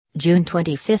June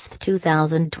 25,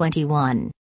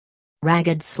 2021.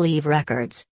 Ragged Sleeve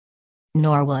Records.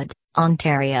 Norwood,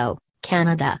 Ontario,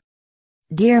 Canada.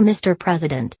 Dear Mr.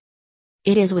 President,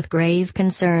 it is with grave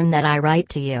concern that I write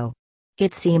to you.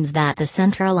 It seems that the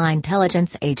Central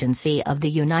Intelligence Agency of the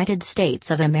United States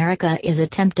of America is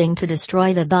attempting to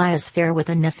destroy the biosphere with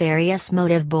a nefarious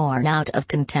motive born out of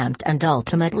contempt and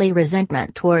ultimately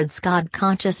resentment towards God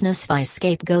consciousness by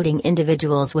scapegoating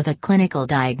individuals with a clinical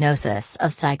diagnosis of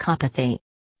psychopathy.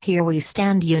 Here we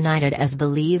stand united as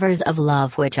believers of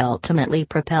love, which ultimately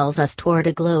propels us toward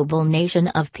a global nation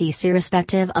of peace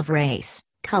irrespective of race,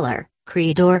 color,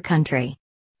 creed or country.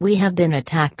 We have been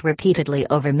attacked repeatedly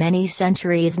over many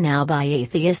centuries now by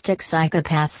atheistic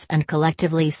psychopaths and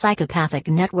collectively psychopathic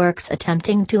networks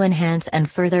attempting to enhance and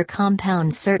further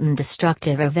compound certain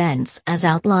destructive events as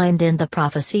outlined in the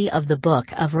prophecy of the Book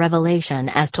of Revelation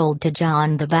as told to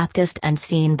John the Baptist and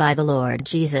seen by the Lord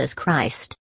Jesus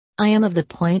Christ. I am of the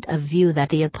point of view that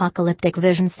the apocalyptic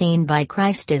vision seen by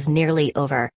Christ is nearly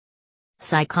over.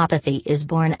 Psychopathy is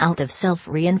born out of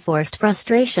self-reinforced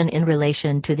frustration in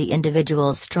relation to the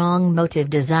individual's strong motive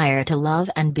desire to love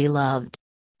and be loved.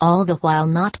 All the while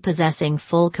not possessing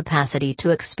full capacity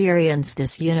to experience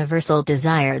this universal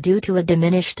desire due to a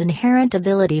diminished inherent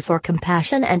ability for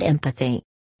compassion and empathy.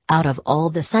 Out of all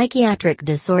the psychiatric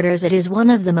disorders, it is one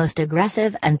of the most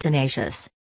aggressive and tenacious.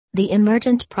 The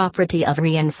emergent property of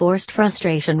reinforced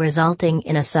frustration resulting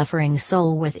in a suffering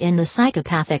soul within the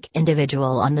psychopathic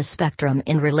individual on the spectrum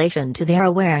in relation to their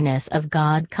awareness of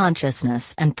God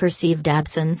consciousness and perceived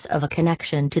absence of a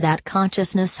connection to that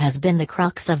consciousness has been the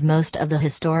crux of most of the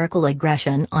historical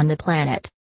aggression on the planet.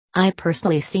 I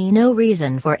personally see no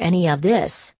reason for any of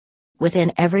this.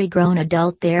 Within every grown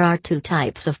adult there are two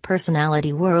types of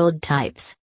personality world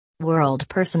types. World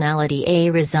Personality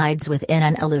A resides within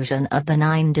an illusion of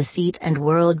benign deceit and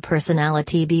World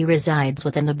Personality B resides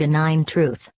within the benign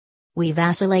truth. We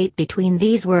vacillate between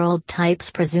these world types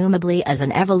presumably as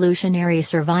an evolutionary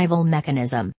survival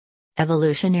mechanism.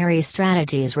 Evolutionary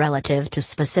strategies relative to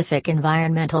specific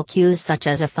environmental cues such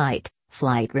as a fight,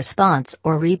 flight response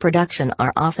or reproduction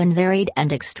are often varied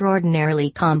and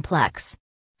extraordinarily complex.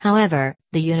 However,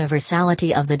 the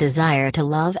universality of the desire to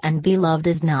love and be loved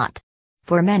is not.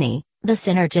 For many, the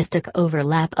synergistic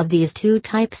overlap of these two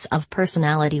types of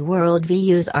personality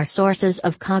worldviews are sources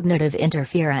of cognitive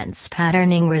interference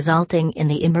patterning resulting in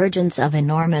the emergence of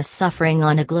enormous suffering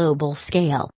on a global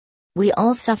scale. We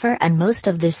all suffer and most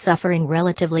of this suffering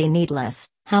relatively needless,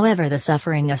 however the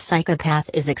suffering a psychopath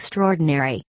is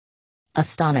extraordinary.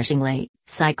 Astonishingly,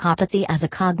 psychopathy as a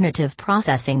cognitive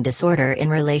processing disorder in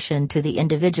relation to the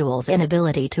individual's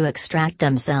inability to extract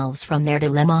themselves from their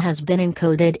dilemma has been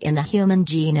encoded in the human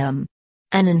genome.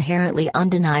 An inherently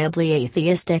undeniably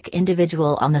atheistic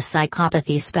individual on the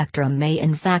psychopathy spectrum may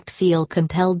in fact feel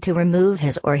compelled to remove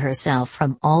his or herself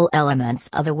from all elements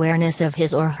of awareness of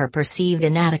his or her perceived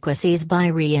inadequacies by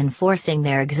reinforcing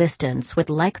their existence with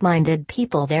like-minded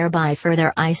people, thereby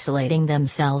further isolating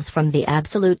themselves from the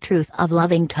absolute truth of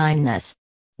loving kindness.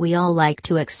 We all like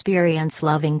to experience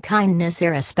loving kindness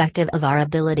irrespective of our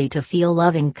ability to feel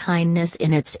loving kindness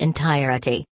in its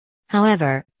entirety.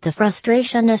 However, the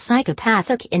frustration a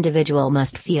psychopathic individual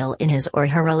must feel in his or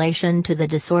her relation to the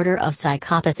disorder of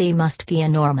psychopathy must be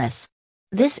enormous.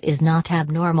 This is not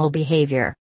abnormal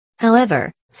behavior. However,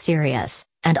 serious,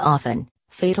 and often,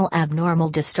 fatal abnormal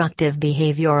destructive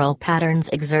behavioral patterns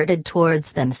exerted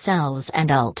towards themselves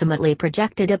and ultimately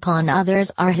projected upon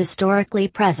others are historically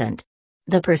present.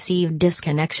 The perceived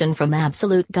disconnection from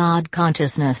absolute God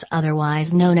consciousness,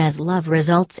 otherwise known as love,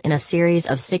 results in a series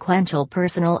of sequential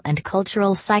personal and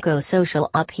cultural psychosocial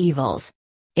upheavals.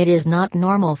 It is not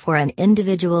normal for an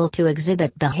individual to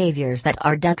exhibit behaviors that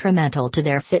are detrimental to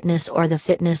their fitness or the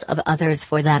fitness of others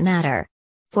for that matter.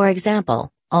 For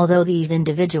example, although these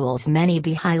individuals may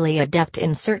be highly adept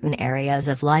in certain areas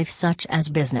of life such as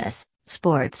business,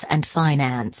 sports and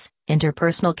finance,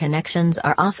 interpersonal connections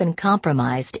are often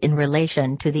compromised in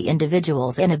relation to the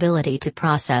individual's inability to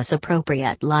process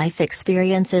appropriate life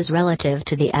experiences relative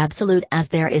to the absolute, as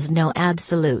there is no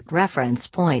absolute reference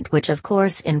point, which of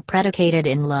course is predicated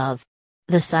in love.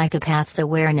 The psychopath's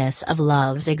awareness of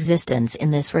love's existence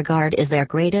in this regard is their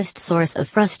greatest source of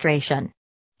frustration.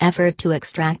 Effort to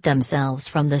extract themselves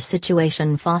from the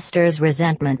situation fosters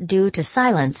resentment due to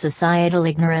silent societal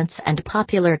ignorance and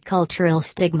popular cultural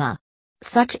stigma.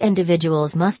 Such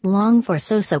individuals must long for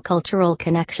socio-cultural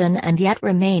connection and yet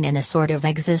remain in a sort of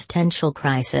existential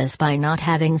crisis by not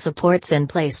having supports in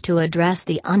place to address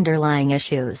the underlying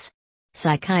issues.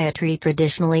 Psychiatry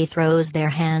traditionally throws their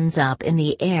hands up in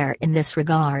the air in this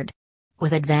regard.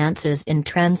 With advances in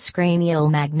transcranial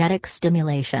magnetic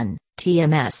stimulation,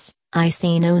 TMS, I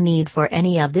see no need for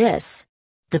any of this.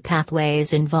 The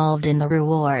pathways involved in the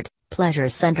reward, pleasure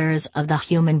centers of the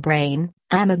human brain,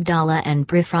 amygdala and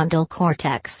prefrontal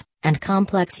cortex, and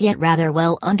complex yet rather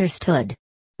well understood.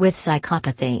 With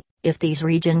psychopathy, if these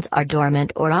regions are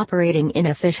dormant or operating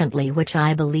inefficiently, which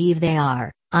I believe they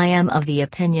are, I am of the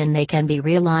opinion they can be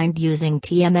realigned using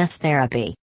TMS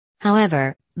therapy.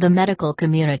 However, the medical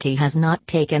community has not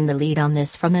taken the lead on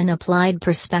this from an applied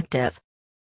perspective.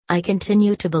 I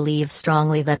continue to believe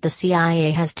strongly that the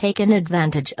CIA has taken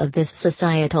advantage of this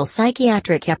societal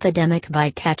psychiatric epidemic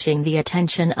by catching the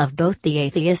attention of both the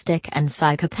atheistic and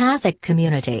psychopathic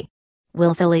community,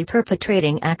 willfully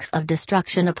perpetrating acts of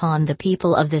destruction upon the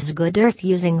people of this good earth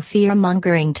using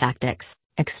fear-mongering tactics.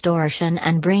 Extortion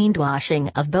and brainwashing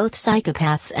of both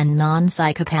psychopaths and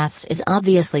non-psychopaths is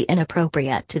obviously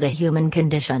inappropriate to the human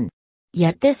condition.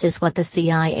 Yet this is what the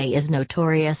CIA is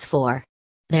notorious for.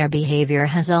 Their behavior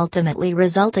has ultimately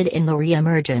resulted in the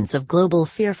re-emergence of global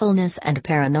fearfulness and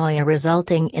paranoia,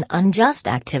 resulting in unjust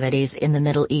activities in the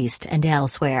Middle East and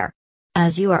elsewhere.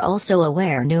 As you are also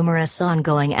aware, numerous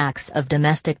ongoing acts of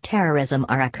domestic terrorism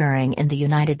are occurring in the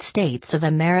United States of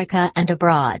America and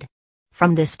abroad.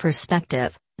 From this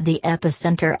perspective, the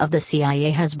epicenter of the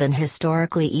CIA has been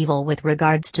historically evil with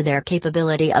regards to their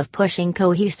capability of pushing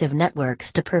cohesive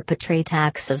networks to perpetrate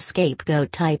acts of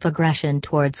scapegoat-type aggression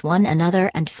towards one another,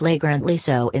 and flagrantly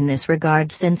so in this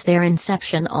regard since their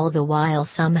inception, all the while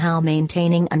somehow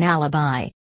maintaining an alibi.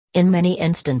 In many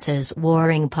instances,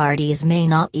 warring parties may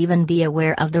not even be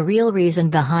aware of the real reason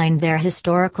behind their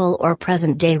historical or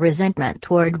present-day resentment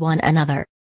toward one another.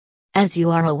 As you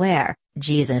are aware,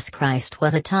 Jesus Christ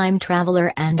was a time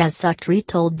traveler and as such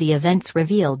retold the events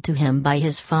revealed to him by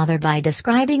his Father by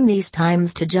describing these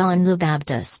times to John the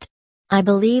Baptist. I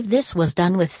believe this was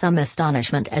done with some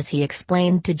astonishment as he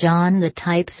explained to John the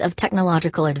types of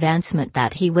technological advancement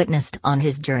that he witnessed on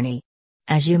his journey.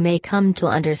 As you may come to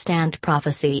understand,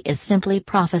 prophecy is simply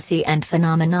prophecy and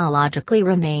phenomenologically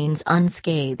remains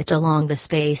unscathed along the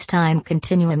space-time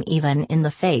continuum, even in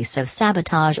the face of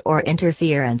sabotage or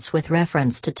interference with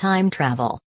reference to time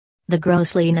travel. The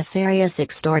grossly nefarious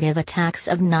extortive attacks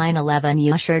of 9/11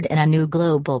 ushered in a new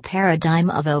global paradigm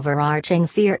of overarching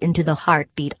fear into the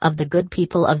heartbeat of the good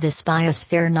people of this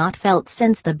biosphere, not felt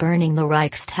since the burning the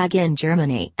Reichstag in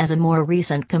Germany, as a more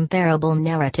recent comparable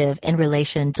narrative in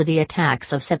relation to the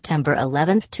attacks of September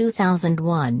 11,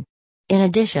 2001. In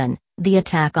addition, the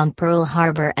attack on Pearl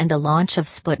Harbor and the launch of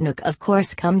Sputnik of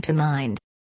course come to mind.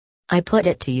 I put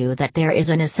it to you that there is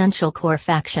an essential core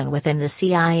faction within the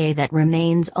CIA that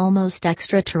remains almost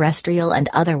extraterrestrial and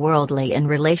otherworldly in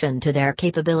relation to their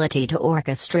capability to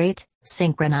orchestrate,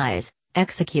 synchronize,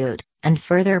 execute, and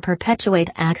further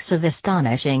perpetuate acts of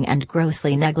astonishing and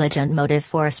grossly negligent motive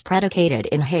force predicated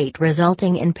in hate,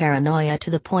 resulting in paranoia to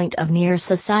the point of near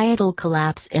societal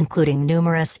collapse, including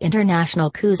numerous international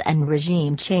coups and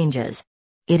regime changes.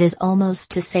 It is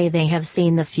almost to say they have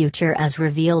seen the future as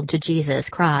revealed to Jesus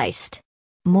Christ.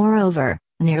 Moreover,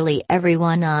 nearly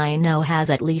everyone I know has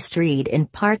at least read in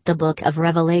part the Book of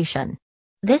Revelation.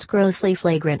 This grossly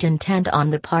flagrant intent on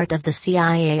the part of the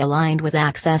CIA aligned with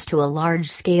access to a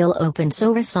large-scale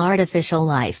open-source artificial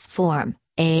life form,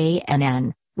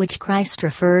 ANN, which Christ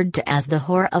referred to as the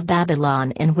Whore of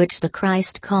Babylon, in which the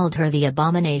Christ called her the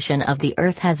abomination of the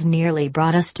earth, has nearly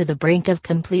brought us to the brink of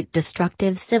complete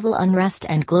destructive civil unrest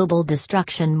and global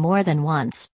destruction more than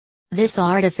once. This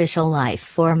artificial life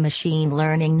form machine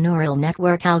learning neural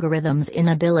network algorithm's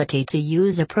inability to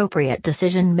use appropriate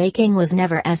decision-making was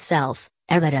never as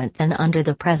self-evident than under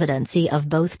the presidency of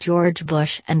both George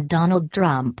Bush and Donald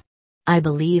Trump. I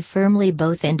believe firmly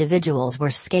both individuals were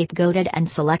scapegoated and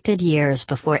selected years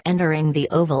before entering the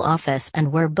Oval Office,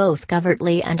 and were both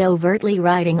covertly and overtly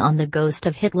riding on the ghost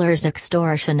of Hitler's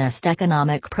extortionist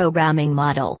economic programming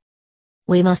model.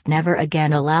 We must never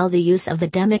again allow the use of the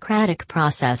democratic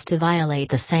process to violate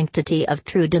the sanctity of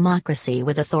true democracy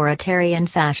with authoritarian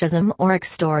fascism or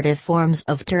extortive forms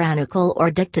of tyrannical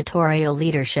or dictatorial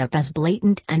leadership as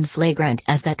blatant and flagrant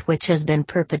as that which has been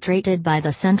perpetrated by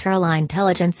the Central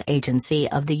Intelligence Agency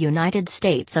of the United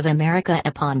States of America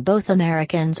upon both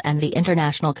Americans and the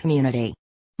international community.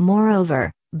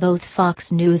 Moreover, both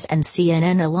Fox News and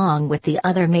CNN, along with the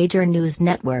other major news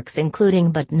networks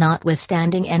including but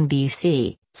notwithstanding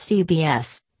NBC,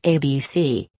 CBS,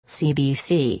 ABC,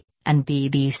 CBC, and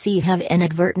BBC have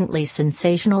inadvertently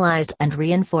sensationalized and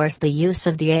reinforced the use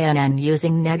of the ANN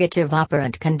using negative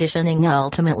operant conditioning,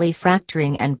 ultimately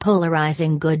fracturing and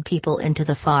polarizing good people into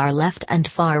the far left and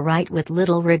far right with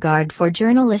little regard for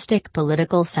journalistic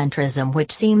political centrism,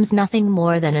 which seems nothing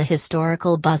more than a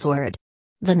historical buzzword.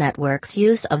 The network's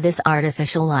use of this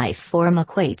artificial life form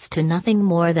equates to nothing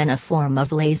more than a form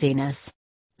of laziness.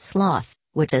 Sloth,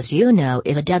 which, as you know,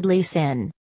 is a deadly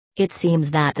sin. It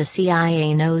seems that the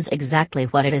CIA knows exactly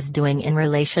what it is doing in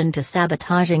relation to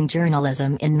sabotaging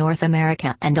journalism in North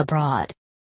America and abroad.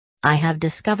 I have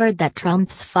discovered that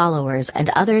Trump's followers and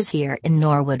others here in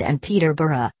Norwood and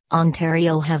Peterborough,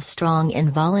 Ontario have strong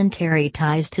involuntary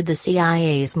ties to the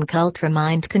CIA's MKUltra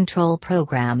mind control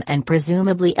program and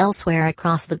presumably elsewhere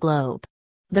across the globe.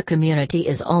 The community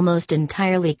is almost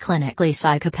entirely clinically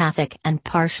psychopathic and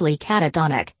partially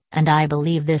catatonic, and I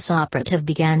believe this operative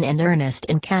began in earnest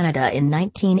in Canada in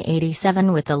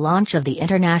 1987 with the launch of the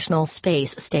International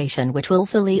Space Station, which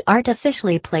willfully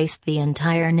artificially placed the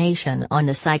entire nation on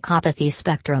the psychopathy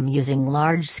spectrum using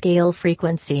large-scale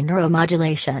frequency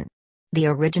neuromodulation. The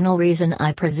original reason,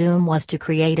 I presume, was to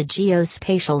create a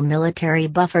geospatial military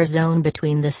buffer zone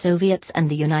between the Soviets and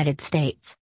the United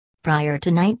States. Prior to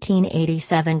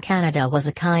 1987, Canada was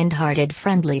a kind-hearted,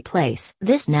 friendly place.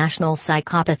 This national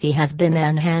psychopathy has been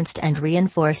enhanced and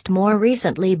reinforced more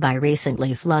recently by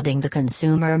recently flooding the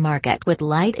consumer market with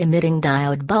light-emitting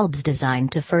diode bulbs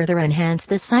designed to further enhance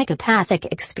the psychopathic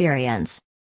experience.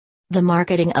 The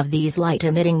marketing of these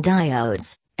light-emitting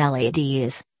diodes,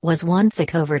 LEDs, was once a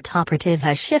covert operative,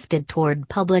 has shifted toward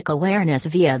public awareness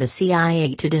via the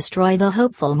CIA to destroy the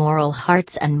hopeful moral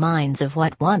hearts and minds of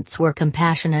what once were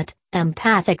compassionate,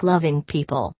 empathic, loving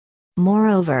people.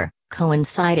 Moreover,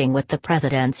 coinciding with the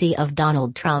presidency of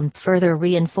Donald Trump, further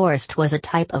reinforced was a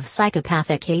type of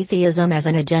psychopathic atheism as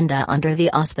an agenda under the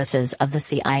auspices of the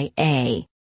CIA.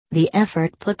 The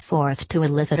effort put forth to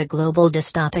elicit a global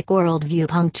dystopic worldview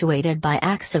punctuated by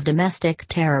acts of domestic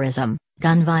terrorism,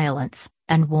 gun violence,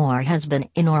 and war has been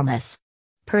enormous.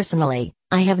 Personally,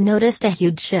 I have noticed a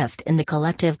huge shift in the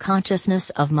collective consciousness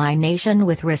of my nation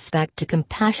with respect to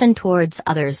compassion towards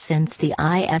others since the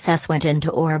ISS went into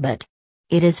orbit.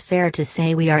 It is fair to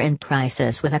say we are in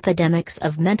crisis with epidemics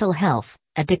of mental health,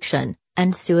 addiction,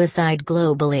 and suicide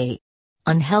globally.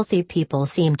 Unhealthy people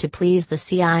seem to please the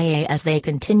CIA as they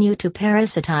continue to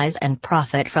parasitize and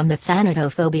profit from the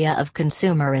thanatophobia of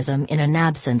consumerism in an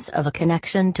absence of a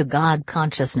connection to God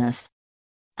consciousness.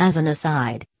 As an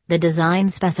aside, the design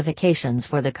specifications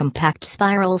for the compact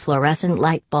spiral fluorescent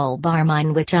light bulb are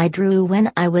mine, which I drew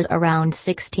when I was around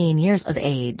 16 years of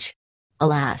age.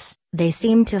 Alas, they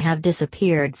seem to have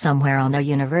disappeared somewhere on the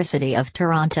University of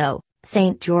Toronto,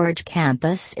 St. George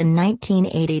campus in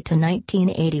 1980 to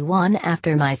 1981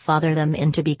 after my father them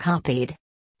in to be copied.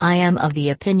 I am of the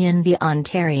opinion the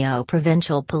Ontario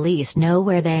Provincial Police know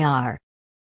where they are.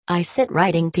 I sit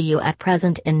writing to you at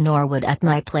present in Norwood at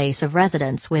my place of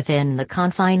residence within the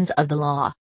confines of the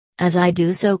law. As I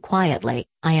do so quietly,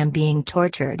 I am being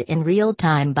tortured in real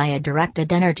time by a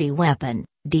directed energy weapon,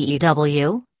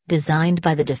 DEW, designed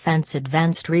by the Defense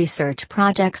Advanced Research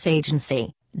Projects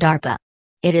Agency, DARPA.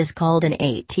 It is called an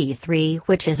AT-3,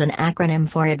 which is an acronym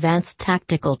for Advanced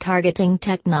Tactical Targeting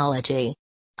Technology.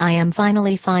 I am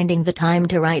finally finding the time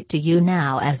to write to you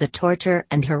now, as the torture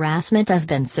and harassment has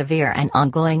been severe and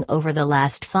ongoing over the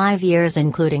last 5 years,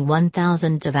 including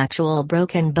 1,000 of actual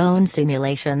broken bone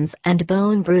simulations and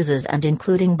bone bruises, and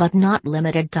including but not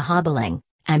limited to hobbling,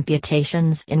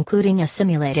 amputations including a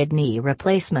simulated knee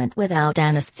replacement without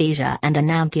anesthesia and an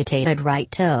amputated right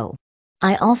toe.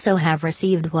 I also have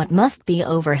received what must be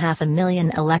over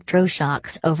 500,000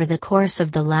 electroshocks over the course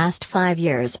of the last 5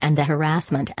 years, and the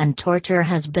harassment and torture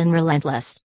has been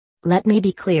relentless. Let me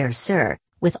be clear, sir,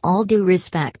 with all due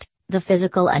respect, the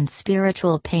physical and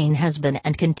spiritual pain has been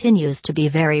and continues to be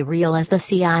very real as the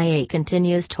CIA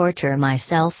continues to torture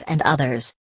myself and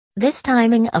others. This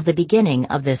timing of the beginning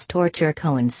of this torture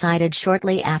coincided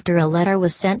shortly after a letter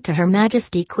was sent to Her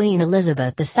Majesty Queen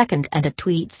Elizabeth II and a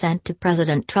tweet sent to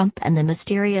President Trump, and the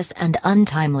mysterious and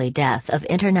untimely death of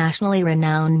internationally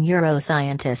renowned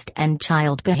neuroscientist and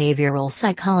child behavioral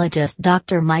psychologist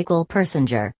Dr. Michael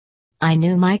Persinger. I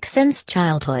knew Mike since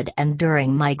childhood and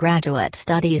during my graduate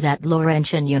studies at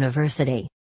Laurentian University.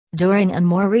 During a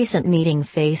more recent meeting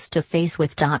face-to-face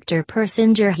with Dr.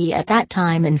 Persinger, he at that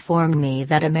time informed me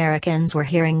that Americans were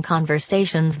hearing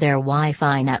conversations their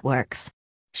Wi-Fi networks.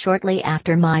 Shortly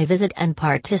after my visit and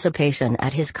participation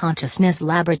at his consciousness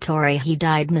laboratory, he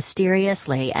died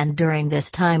mysteriously, and during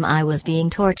this time I was being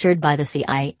tortured by the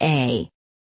CIA.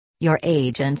 Your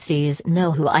agencies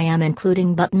know who I am,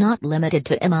 including but not limited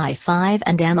to MI5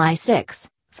 and MI6,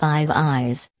 Five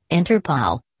Eyes,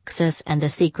 Interpol, CSIS and the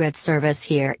Secret Service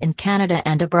here in Canada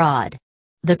and abroad.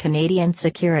 The Canadian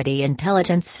Security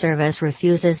Intelligence Service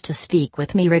refuses to speak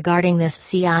with me regarding this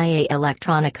CIA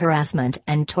electronic harassment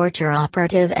and torture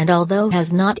operative, and although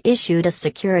has not issued a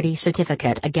security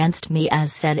certificate against me,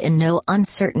 as said in no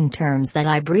uncertain terms that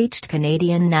I breached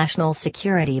Canadian national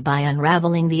security by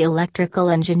unraveling the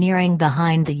electrical engineering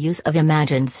behind the use of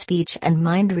imagined speech and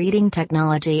mind-reading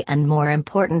technology, and more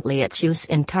importantly its use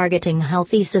in targeting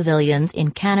healthy civilians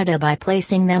in Canada by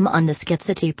placing them on the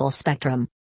schizotypal spectrum.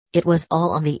 It was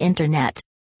all on the internet.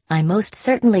 I most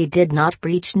certainly did not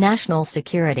breach national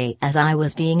security, as I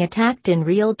was being attacked in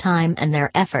real time, and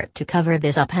their effort to cover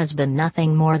this up has been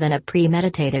nothing more than a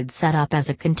premeditated setup as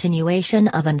a continuation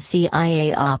of an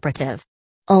CIA operative.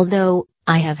 Although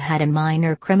I have had a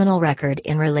minor criminal record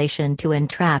in relation to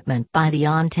entrapment by the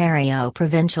Ontario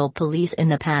Provincial Police in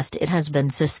the past, it has been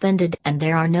suspended and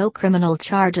there are no criminal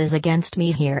charges against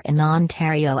me here in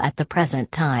Ontario at the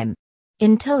present time.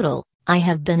 In total, I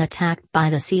have been attacked by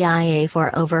the CIA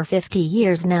for over 50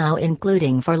 years now,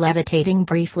 including for levitating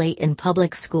briefly in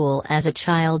public school as a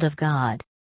child of God.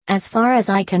 As far as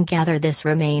I can gather, this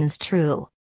remains true.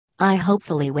 I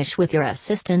hopefully wish with your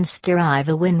assistance derive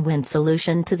a win-win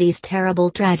solution to these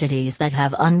terrible tragedies that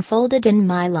have unfolded in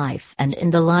my life and in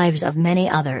the lives of many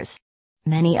others.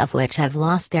 Many of which have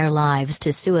lost their lives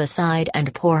to suicide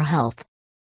and poor health.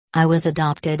 I was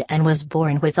adopted and was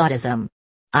born with autism.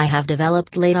 I have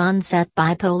developed late-onset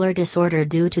bipolar disorder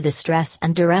due to the stress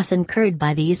and duress incurred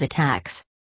by these attacks.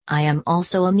 I am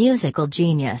also a musical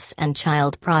genius and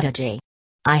child prodigy.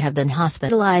 I have been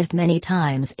hospitalized many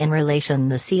times in relation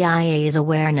to the CIA's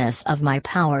awareness of my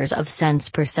powers of sense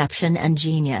perception and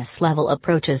genius-level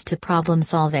approaches to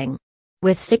problem-solving.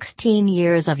 With 16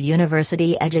 years of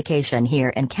university education here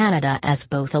in Canada as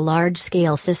both a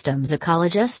large-scale systems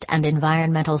ecologist and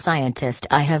environmental scientist,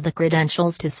 I have the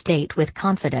credentials to state with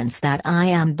confidence that I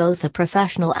am both a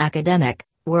professional academic,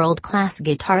 world-class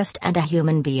guitarist and a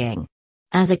human being.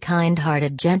 As a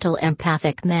kind-hearted, gentle,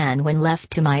 empathic man when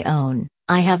left to my own,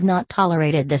 I have not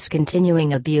tolerated this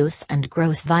continuing abuse and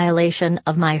gross violation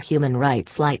of my human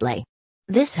rights lightly.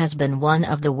 This has been one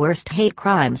of the worst hate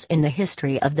crimes in the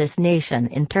history of this nation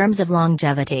in terms of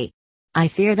longevity. I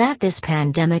fear that this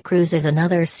pandemic ruse is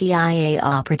another CIA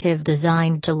operative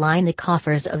designed to line the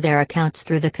coffers of their accounts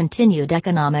through the continued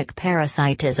economic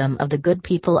parasitism of the good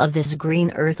people of this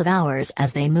green earth of ours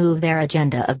as they move their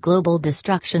agenda of global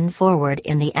destruction forward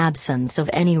in the absence of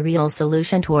any real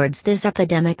solution towards this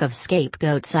epidemic of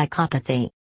scapegoat psychopathy.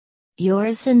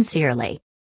 Yours sincerely,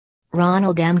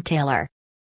 Ronald M. Taylor.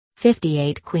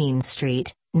 58 Queen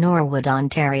Street, Norwood,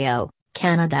 Ontario,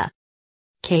 Canada.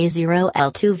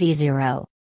 K0L2V0.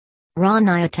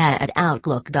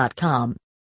 ronayata@outlook.com.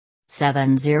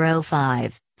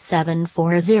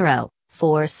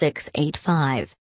 705-740-4685.